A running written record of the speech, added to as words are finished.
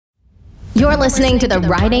You're listening to the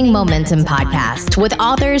Writing Momentum Podcast with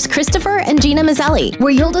authors Christopher and Gina Mazzelli,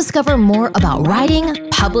 where you'll discover more about writing,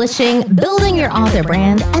 publishing, building your author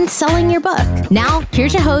brand, and selling your book. Now,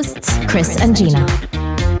 here's your hosts, Chris and Gina.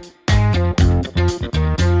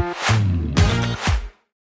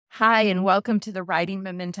 Hi, and welcome to the Writing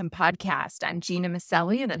Momentum Podcast. I'm Gina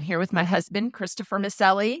Mazzelli, and I'm here with my husband, Christopher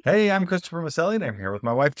Mazzelli. Hey, I'm Christopher Mazzelli, and I'm here with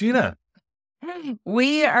my wife, Gina.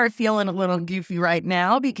 We are feeling a little goofy right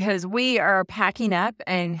now because we are packing up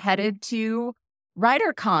and headed to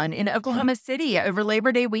WriterCon in Oklahoma City over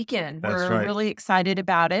Labor Day weekend. That's We're right. really excited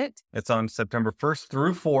about it. It's on September 1st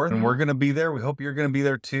through 4th, and we're going to be there. We hope you're going to be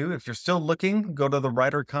there too. If you're still looking, go to the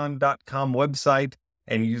writercon.com website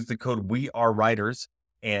and use the code WeAreWriters,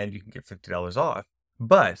 and you can get $50 off.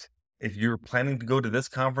 But if you're planning to go to this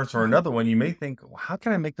conference or another one, you may think, well, how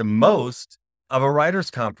can I make the most of a writers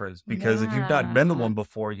conference? Because if you've not been to one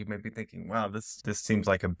before, you may be thinking, wow, this seems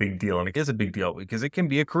like a big deal. And it is a big deal because it can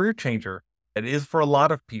be a career changer. It is for a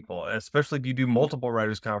lot of people, especially if you do multiple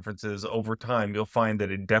writers conferences over time. You'll find that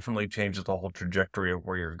it definitely changes the whole trajectory of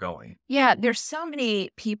where you're going. Yeah, there's so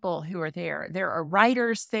many people who are there. There are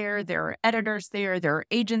writers there, there are editors there are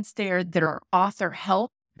agents there are author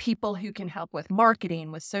help, people who can help with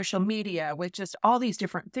marketing, with social media, with just all these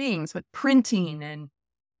different things, with printing and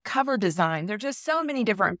cover design. There are just so many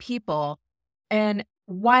different people. And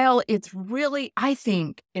while I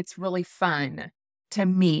think it's really fun to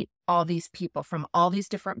meet all these people from all these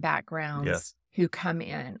different backgrounds who come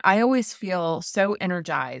in, I always feel so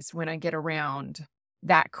energized when I get around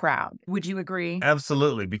that crowd. Would you agree?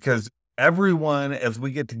 Absolutely, because everyone, as we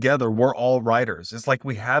get together, we're all writers. It's like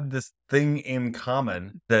we have this thing in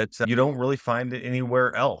common that you don't really find it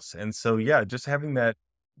anywhere else. And so, just having that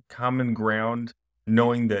common ground,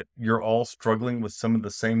 knowing that you're all struggling with some of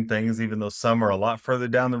the same things, even though some are a lot further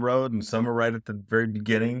down the road and some are right at the very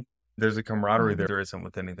beginning, there's a camaraderie there isn't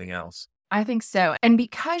with anything else. I think so. And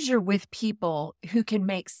because you're with people who can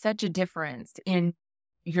make such a difference in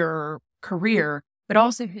your career, but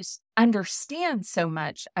also who understand so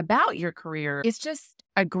much about your career, it's just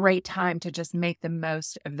a great time to just make the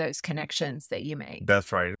most of those connections that you make.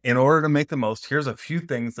 That's right. In order to make the most, here's a few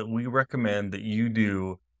things that we recommend that you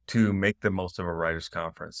do to make the most of a writers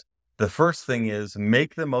conference. The first thing is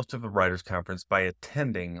make the most of a writers conference by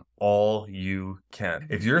attending all you can.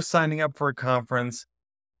 If you're signing up for a conference,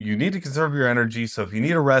 you need to conserve your energy. So if you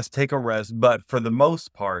need a rest, take a rest. But for the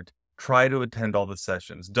most part, try to attend all the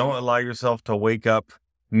sessions. Don't allow yourself to wake up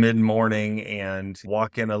mid-morning and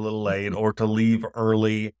walk in a little late or to leave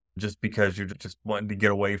early just because you're just wanting to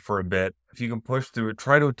get away for a bit. If you can push through it,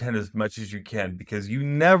 try to attend as much as you can because you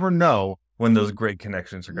never know when those great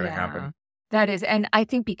connections are going to happen. That is. And I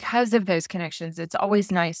think because of those connections, it's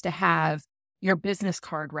always nice to have your business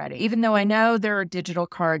card ready, even though I know there are digital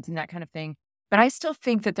cards and that kind of thing. But I still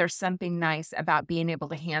think that there's something nice about being able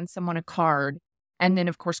to hand someone a card. And then,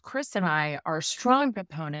 of course, Chris and I are strong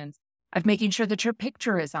proponents of making sure that your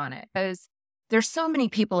picture is on it because there's so many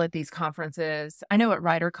people at these conferences. I know at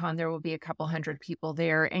WriterCon, there will be a couple hundred people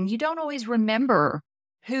there, and you don't always remember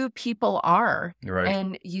who people are. Right.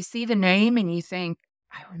 And you see the name and you think,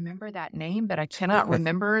 I remember that name, but I cannot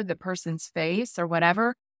remember the person's face or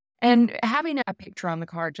whatever. And having a picture on the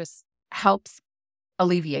card just helps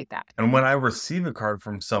alleviate that. And when I receive a card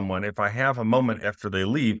from someone, if I have a moment after they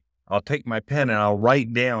leave, I'll take my pen and I'll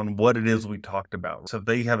write down what it is we talked about. So if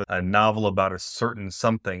they have a novel about a certain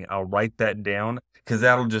something, I'll write that down because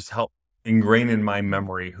that'll just help ingrain in my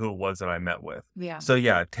memory who it was that I met with. Yeah. So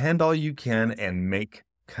attend all you can and make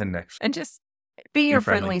connections. And just be your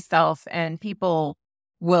friendly self and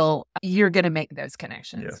you're going to make those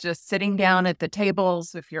connections. Yes. Just sitting down at the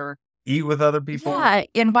tables, if you're eat with other people. Yeah,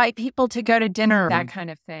 invite people to go to dinner, that kind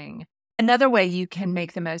of thing. Another way you can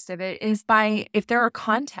make the most of it is if there are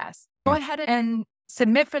contests, go ahead and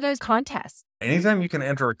submit for those contests. Anytime you can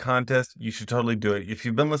enter a contest, you should totally do it. If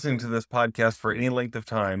you've been listening to this podcast for any length of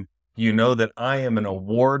time, you know that I am an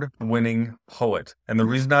award-winning poet. And the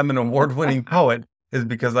reason I'm an award-winning poet is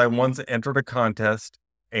because I once entered a contest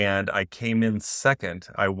and I came in second.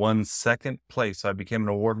 I won second place. So I became an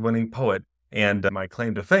award-winning poet. And my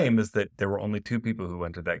claim to fame is that there were only 2 people who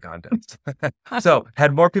entered that contest. So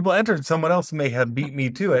had more people entered, someone else may have beat me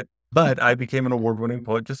to it. But I became an award-winning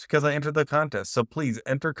poet just because I entered the contest. So please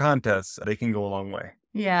enter contests. They can go a long way.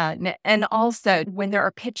 Yeah. And also when there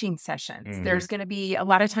are pitching sessions, there's going to be a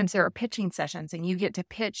lot of times there are pitching sessions and you get to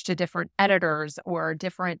pitch to different editors or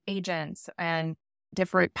different agents and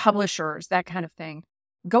different publishers, that kind of thing.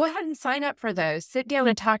 Go ahead and sign up for those. Sit down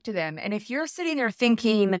and talk to them. And if you're sitting there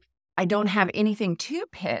thinking, I don't have anything to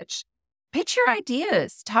pitch, pitch your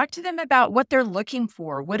ideas. Talk to them about what they're looking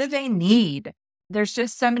for. What do they need? There's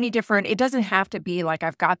just so many different, it doesn't have to be like,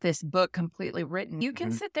 I've got this book completely written. You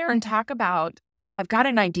can sit there and talk about, I've got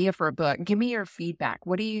an idea for a book. Give me your feedback.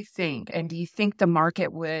 What do you think? And do you think the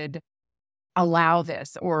market would allow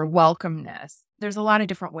this or welcome this? There's a lot of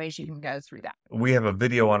different ways you can go through that. We have a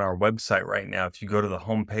video on our website right now. If you go to the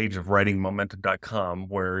homepage of writingmomentum.com,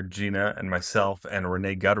 where Gina and myself and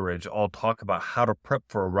Renee Gutteridge all talk about how to prep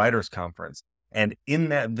for a writer's conference. And in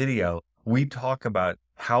that video, we talk about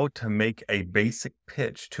how to make a basic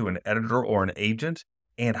pitch to an editor or an agent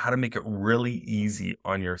and how to make it really easy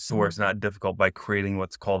on your so where it's not difficult by creating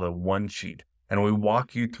what's called a one sheet. And we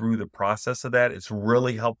walk you through the process of that. It's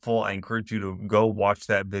really helpful. I encourage you to go watch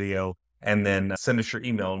that video and then send us your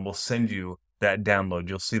email and we'll send you that download.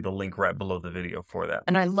 You'll see the link right below the video for that.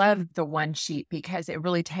 And I love the one sheet because it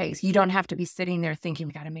really takes, you don't have to be sitting there thinking,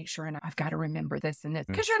 we got to make sure and I've got to remember this and this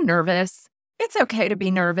because you're nervous. It's okay to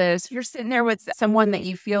be nervous. You're sitting there with someone that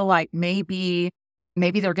you feel like maybe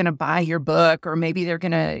they're going to buy your book or maybe they're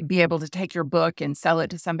going to be able to take your book and sell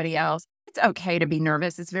it to somebody else. It's okay to be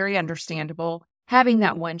nervous. It's very understandable. Having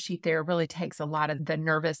that one sheet there really takes a lot of the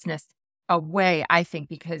nervousness away, I think,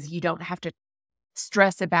 because you don't have to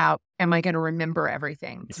stress about, am I going to remember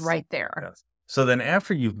everything? It's right there. Yes. So then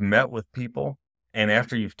after you've met with people and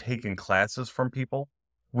after you've taken classes from people,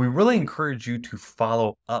 we really encourage you to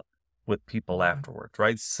follow up with people afterwards,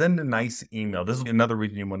 right? Send a nice email. This is another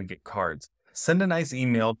reason you want to get cards. Send a nice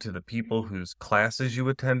email to the people whose classes you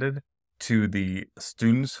attended, to the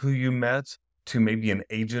students who you met, to maybe an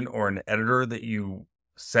agent or an editor that you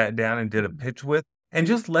sat down and did a pitch with, and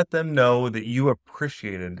just let them know that you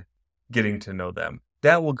appreciated getting to know them.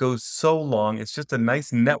 That will go so long. It's just a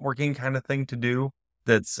nice networking kind of thing to do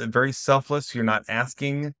that's very selfless. You're not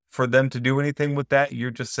asking for them to do anything with that.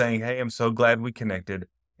 You're just saying, hey, I'm so glad we connected.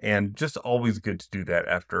 And just always good to do that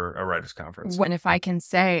after a writer's conference. When if I can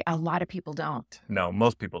say, a lot of people don't. No,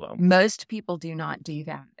 most people don't. Most people do not do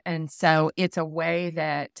that. And so it's a way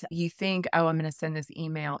that you think, oh, I'm going to send this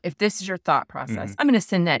email. If this is your thought process, I'm going to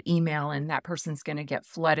send that email and that person's going to get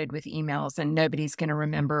flooded with emails and nobody's going to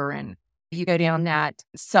remember. And you go down that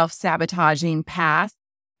self-sabotaging path,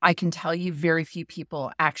 I can tell you very few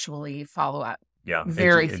people actually follow up. Yeah.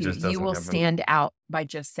 Very few. You will stand out by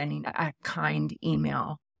just sending a kind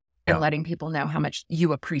email. And letting people know how much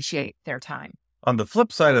you appreciate their time. On the flip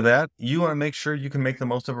side of that, you want to make sure you can make the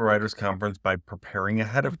most of a writer's conference by preparing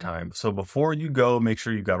ahead of time. So before you go, make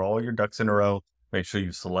sure you've got all your ducks in a row. Make sure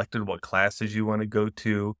you've selected what classes you want to go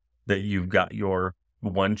to, that you've got your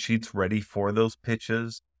one sheets ready for those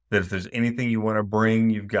pitches, that if there's anything you want to bring,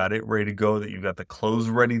 you've got it ready to go, that you've got the clothes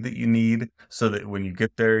ready that you need so that when you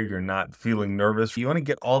get there, you're not feeling nervous. You want to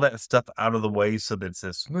get all that stuff out of the way so that it's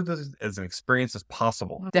as smooth as an experience as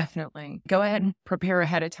possible. Definitely. Go ahead and prepare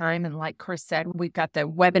ahead of time. And like Chris said, we've got the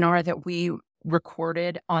webinar that we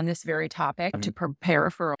recorded on this very topic to prepare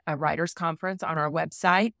for a writer's conference on our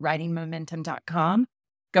website, writingmomentum.com.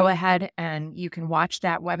 Go ahead and you can watch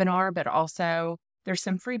that webinar, but also there's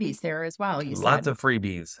some freebies there as well. Lots of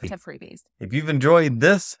freebies. Lots of freebies. If you've enjoyed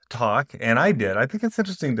this talk, and I did, I think it's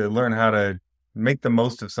interesting to learn how to make the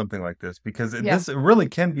most of something like this because this really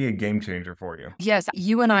can be a game changer for you. Yes.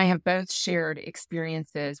 You and I have both shared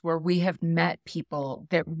experiences where we have met people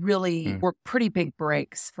that really were pretty big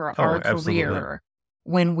breaks for our career. Absolutely.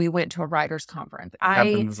 When we went to a writer's conference.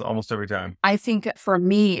 Happens almost every time. I think for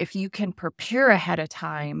me, if you can prepare ahead of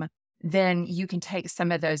time, then you can take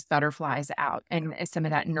some of those butterflies out and some of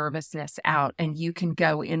that nervousness out, and you can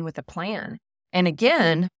go in with a plan. And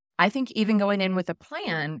again, I think even going in with a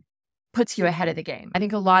plan puts you ahead of the game. I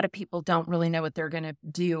think a lot of people don't really know what they're going to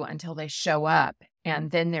do until they show up, and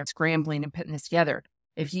then they're scrambling and putting this together.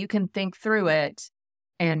 If you can think through it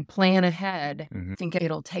and plan ahead, I think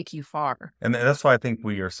it'll take you far. And that's why I think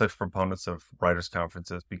we are such proponents of writers'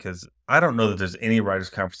 conferences, because I don't know that there's any writers'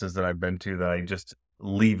 conferences that I've been to that I just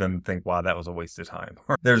leave and think, wow, that was a waste of time.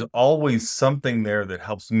 There's always something there that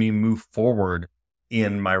helps me move forward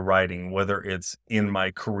in my writing, whether it's in my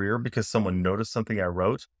career because someone noticed something I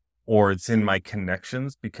wrote, or it's in my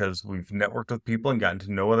connections because we've networked with people and gotten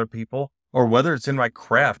to know other people, or whether it's in my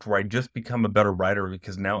craft where I just become a better writer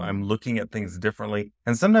because now I'm looking at things differently.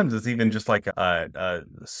 And sometimes it's even just like a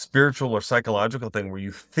spiritual or psychological thing where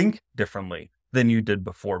you think differently than you did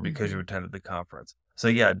before because you attended the conference. So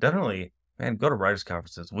yeah, definitely, man, go to writers'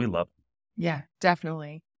 conferences. We love them. Yeah,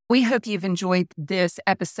 definitely. We hope you've enjoyed this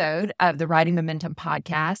episode of the Writing Momentum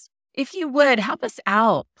podcast. If you would help us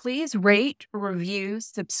out, please rate, review,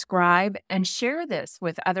 subscribe, and share this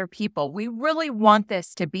with other people. We really want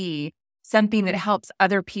this to be something that helps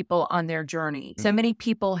other people on their journey. So many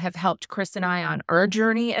people have helped Chris and I on our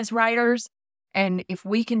journey as writers. And if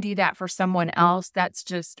we can do that for someone else, that's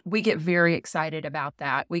just, we get very excited about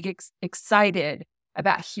that. We get excited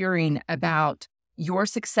about hearing about your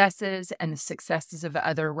successes and the successes of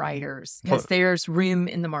other writers, because there's room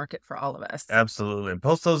in the market for all of us. Absolutely. And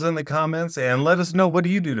post those in the comments and let us know, what do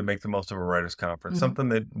you do to make the most of a writer's conference? Something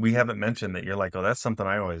that we haven't mentioned that you're like, oh, that's something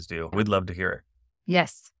I always do. We'd love to hear it.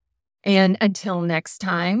 Yes. And until next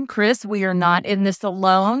time, Chris, we are not in this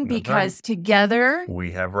alone, because together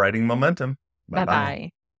we have writing momentum. Bye-bye.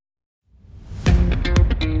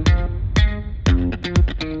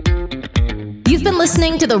 You've been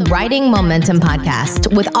listening to the Writing Momentum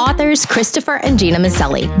Podcast with authors Christopher and Gina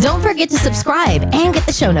Maselli. Don't forget to subscribe and get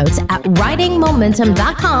the show notes at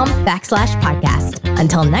writingmomentum.com/podcast.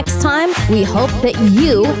 Until next time, we hope that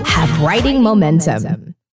you have writing momentum.